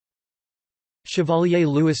Chevalier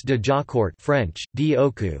Louis de Jaucourt French,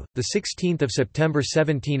 D.Oku, the 16th of September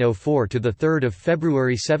 1704 to the 3rd of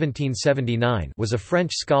February 1779, was a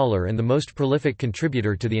French scholar and the most prolific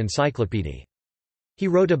contributor to the encyclopédie. He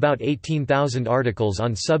wrote about 18,000 articles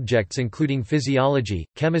on subjects including physiology,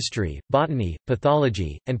 chemistry, botany,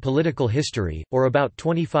 pathology, and political history, or about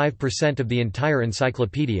 25% of the entire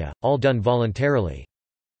encyclopedia, all done voluntarily.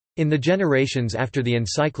 In the generations after the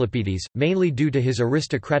encyclopédies, mainly due to his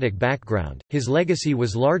aristocratic background, his legacy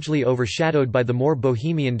was largely overshadowed by the more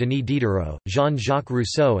bohemian Denis Diderot, Jean-Jacques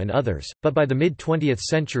Rousseau and others, but by the mid-20th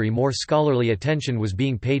century more scholarly attention was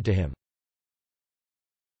being paid to him.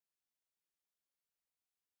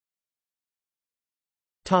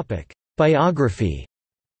 Biography.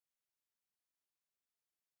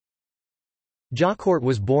 Jaucourt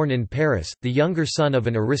was born in Paris, the younger son of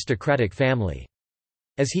an aristocratic family.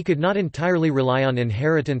 As he could not entirely rely on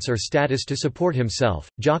inheritance or status to support himself,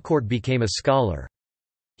 Jaucourt became a scholar.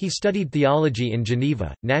 He studied theology in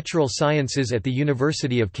Geneva, natural sciences at the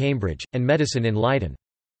University of Cambridge, and medicine in Leiden.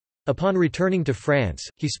 Upon returning to France,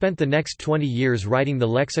 he spent the next 20 years writing the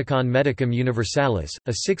Lexicon Medicum Universalis,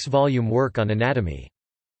 a 6-volume work on anatomy.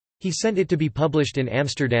 He sent it to be published in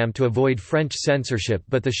Amsterdam to avoid French censorship,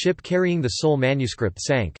 but the ship carrying the sole manuscript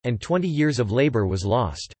sank, and 20 years of labor was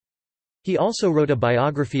lost. He also wrote a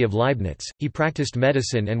biography of Leibniz. He practiced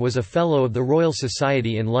medicine and was a Fellow of the Royal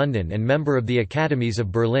Society in London and member of the Academies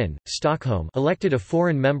of Berlin, Stockholm, elected a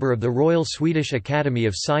foreign member of the Royal Swedish Academy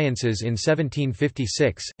of Sciences in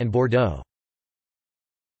 1756, and Bordeaux.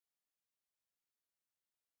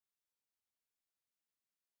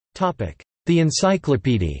 The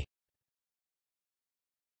Encyclopédie.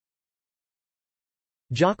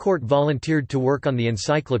 Jaucourt volunteered to work on the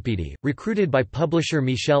encyclopédie, recruited by publisher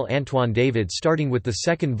Michel-Antoine David starting with the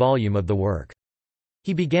second volume of the work.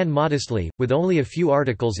 He began modestly, with only a few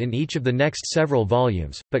articles in each of the next several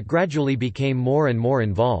volumes, but gradually became more and more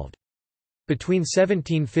involved. Between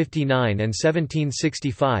 1759 and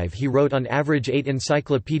 1765 he wrote on average 8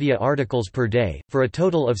 Encyclopedia articles per day, for a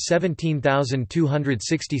total of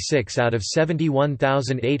 17,266 out of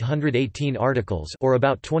 71,818 articles, or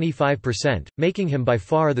about 25%, making him by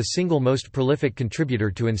far the single most prolific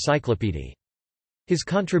contributor to Encyclopédie. His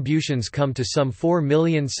contributions come to some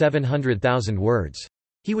 4,700,000 words.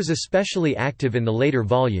 He was especially active in the later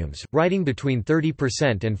volumes, writing between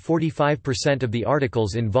 30% and 45% of the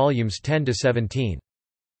articles in volumes 10 to 17.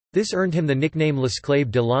 This earned him the nickname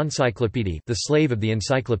L'esclave de l'encyclopédie, the slave of the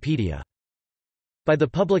encyclopedia. By the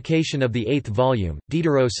publication of the 8th volume,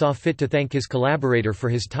 Diderot saw fit to thank his collaborator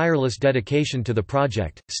for his tireless dedication to the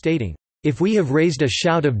project, stating, "If we have raised a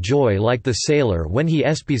shout of joy like the sailor when he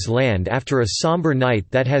espies land after a sombre night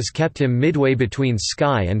that has kept him midway between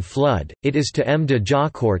sky and flood, it is to M. de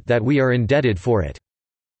Jaucourt that we are indebted for it.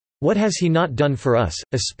 What has he not done for us,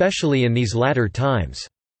 especially in these latter times?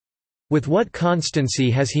 With what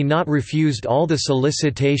constancy has he not refused all the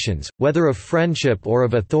solicitations, whether of friendship or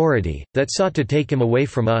of authority, that sought to take him away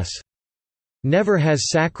from us? Never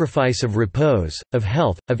has sacrifice of repose, of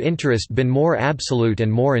health, of interest been more absolute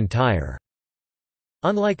and more entire."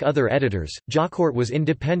 Unlike other editors, Jaucourt was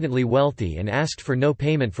independently wealthy and asked for no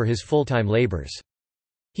payment for his full-time labors.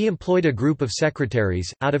 He employed a group of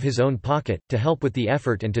secretaries, out of his own pocket, to help with the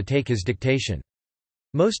effort and to take his dictation.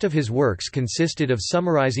 Most of his works consisted of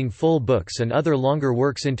summarizing full books and other longer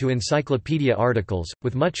works into encyclopedia articles,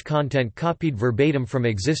 with much content copied verbatim from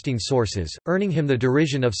existing sources, earning him the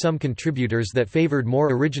derision of some contributors that favored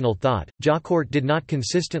more original thought. Jaucourt did not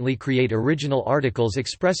consistently create original articles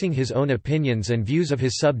expressing his own opinions and views of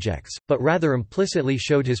his subjects, but rather implicitly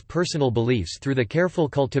showed his personal beliefs through the careful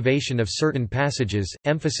cultivation of certain passages,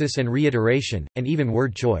 emphasis and reiteration, and even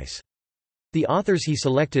word choice. The authors he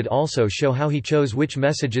selected also show how he chose which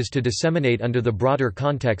messages to disseminate under the broader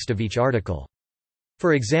context of each article.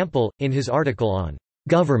 For example, in his article on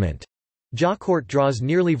government, Jaucourt draws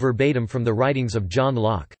nearly verbatim from the writings of John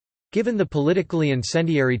Locke. Given the politically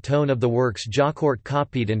incendiary tone of the works Jaucourt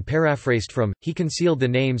copied and paraphrased from, he concealed the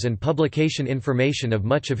names and publication information of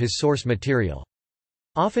much of his source material.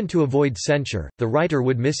 Often to avoid censure, the writer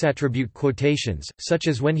would misattribute quotations, such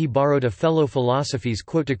as when he borrowed a fellow philosopher's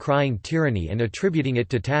quote decrying tyranny and attributing it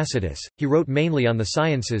to Tacitus. He wrote mainly on the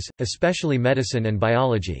sciences, especially medicine and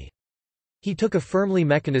biology. He took a firmly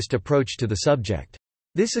mechanist approach to the subject.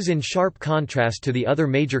 This is in sharp contrast to the other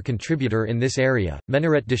major contributor in this area,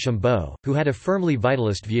 Menoret de Chambeau, who had a firmly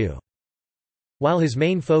vitalist view. While his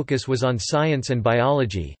main focus was on science and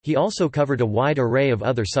biology, he also covered a wide array of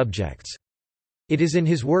other subjects. It is in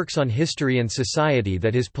his works on history and society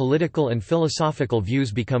that his political and philosophical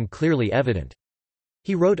views become clearly evident.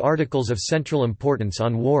 He wrote articles of central importance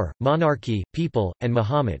on war, monarchy, people, and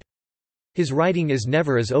Muhammad. His writing is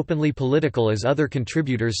never as openly political as other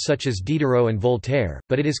contributors such as Diderot and Voltaire,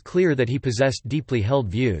 but it is clear that he possessed deeply held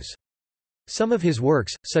views. Some of his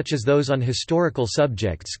works, such as those on historical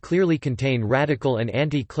subjects, clearly contain radical and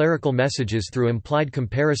anti-clerical messages through implied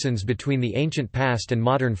comparisons between the ancient past and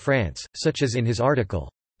modern France, such as in his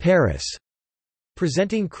article, Paris.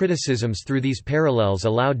 Presenting criticisms through these parallels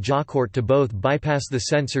allowed Jaucourt to both bypass the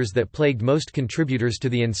censors that plagued most contributors to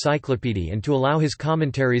the Encyclopédie and to allow his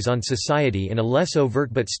commentaries on society in a less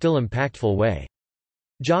overt but still impactful way.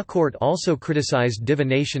 Jaucourt also criticized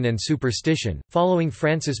divination and superstition, following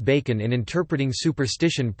Francis Bacon in interpreting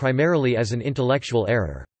superstition primarily as an intellectual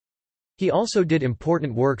error. He also did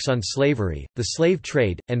important works on slavery, the slave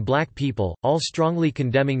trade, and black people, all strongly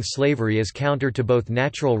condemning slavery as counter to both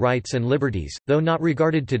natural rights and liberties. Though not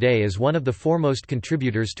regarded today as one of the foremost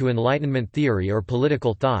contributors to Enlightenment theory or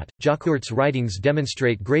political thought, Jaucourt's writings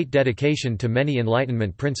demonstrate great dedication to many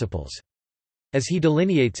Enlightenment principles. As he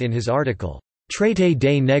delineates in his article, Traité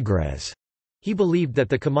des Négresses, he believed that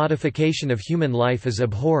the commodification of human life is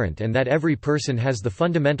abhorrent and that every person has the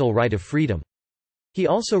fundamental right of freedom. He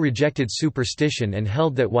also rejected superstition and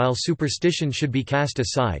held that while superstition should be cast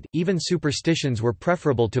aside, even superstitions were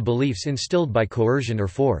preferable to beliefs instilled by coercion or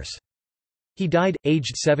force. He died,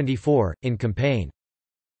 aged 74, in Compiègne.